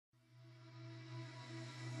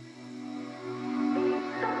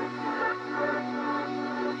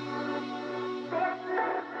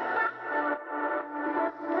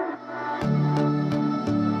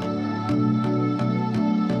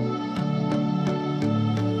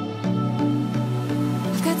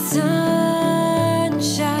sunshine,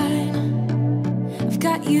 I've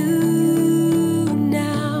got you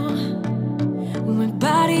now. My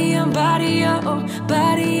body on body, oh,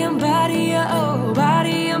 body on body, oh,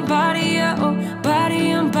 body on body, oh,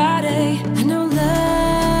 body on body. I know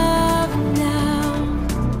love now,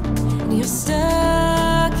 and you're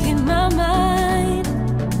stuck in my mind.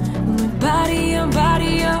 My body on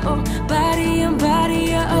body, oh, body on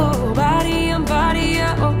body, oh, body on body,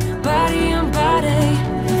 oh, body on body.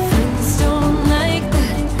 My friends don't like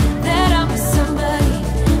that I'm with somebody,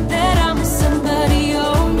 that I'm with somebody,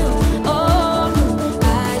 oh no, oh no. I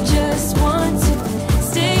just want to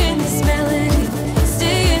stay in this melody,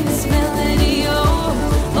 stay in this melody, oh,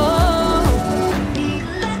 oh.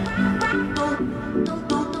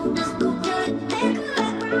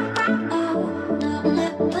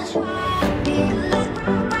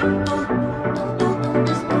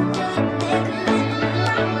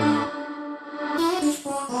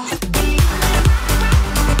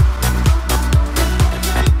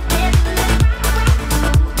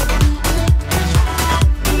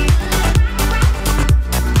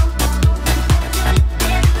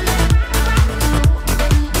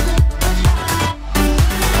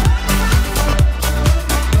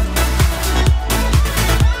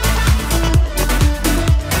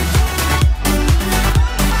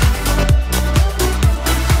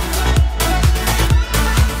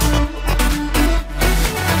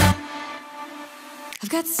 I've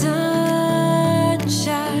got sunshine,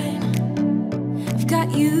 I've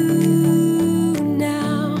got you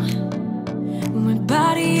now. My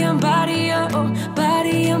body on body, oh,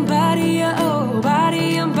 body on body, oh,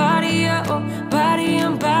 body on body, oh, body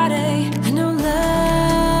on body. I know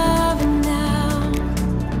love now,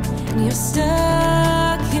 and you're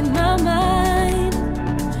stuck in my mind.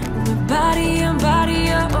 My body on body,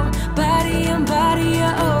 oh, body on body,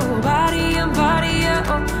 oh, body on body,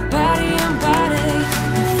 oh, body on body.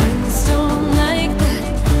 My friends don't like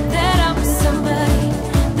that I'm with somebody,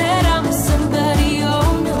 that I'm with somebody,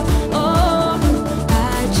 oh no, oh no. I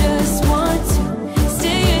just want to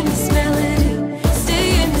stay in this melody, stay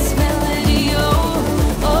in this melody, oh,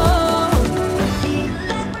 oh.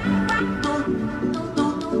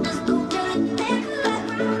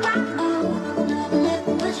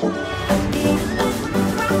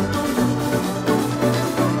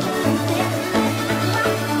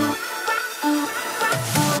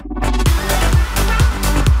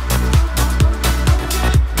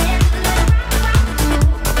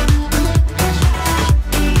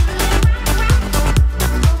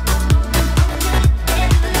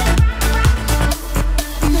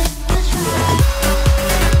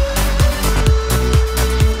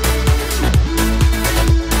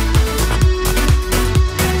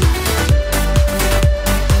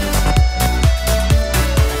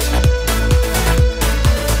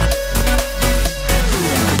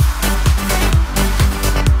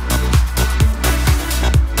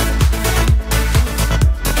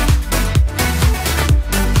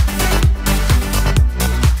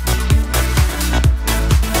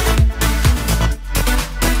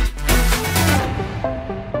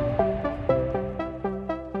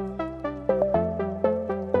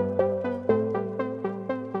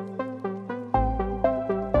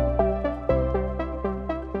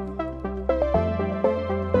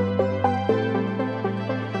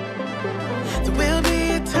 There will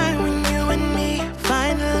be a time when you and me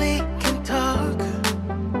finally can talk.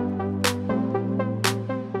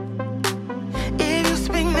 If you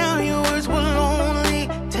speak now, your words will only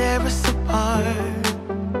tear us apart.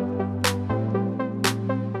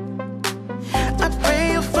 I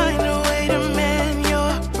pray you'll find a way to mend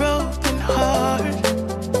your broken heart.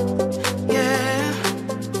 Yeah,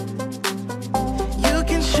 you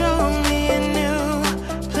can show me a new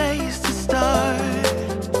place to start.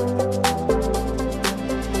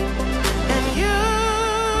 And you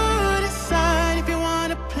decide if you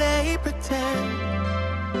wanna play pretend.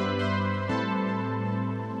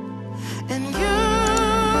 And you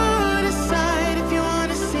decide if you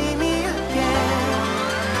wanna see me again.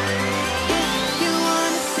 If you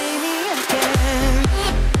wanna see me again.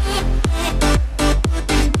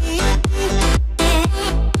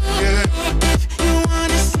 If you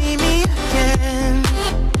wanna see me again.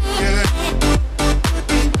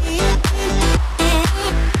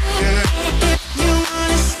 You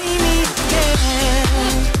wanna see me again.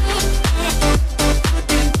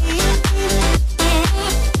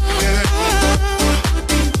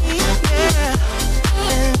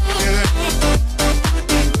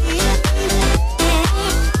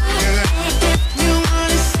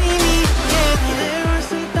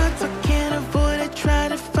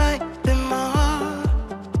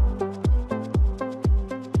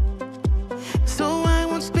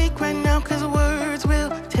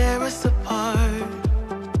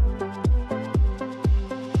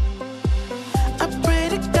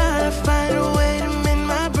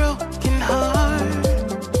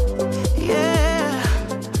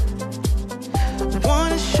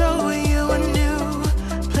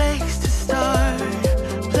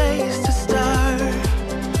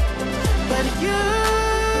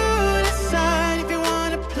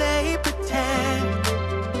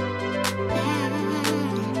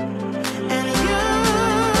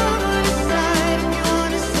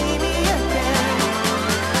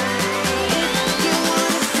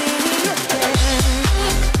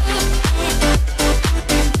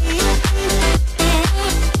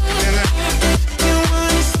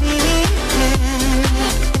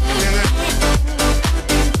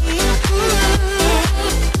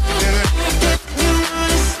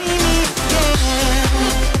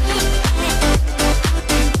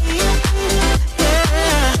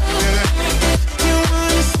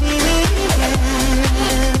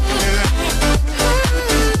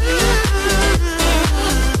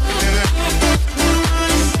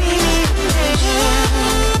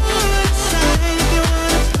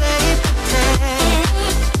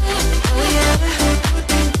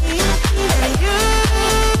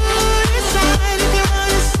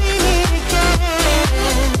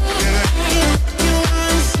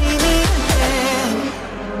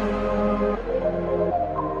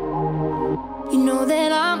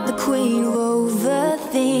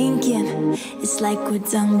 were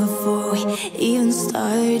done before we even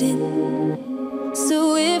started.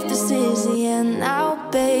 So if this is the end now,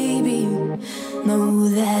 baby, know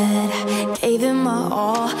that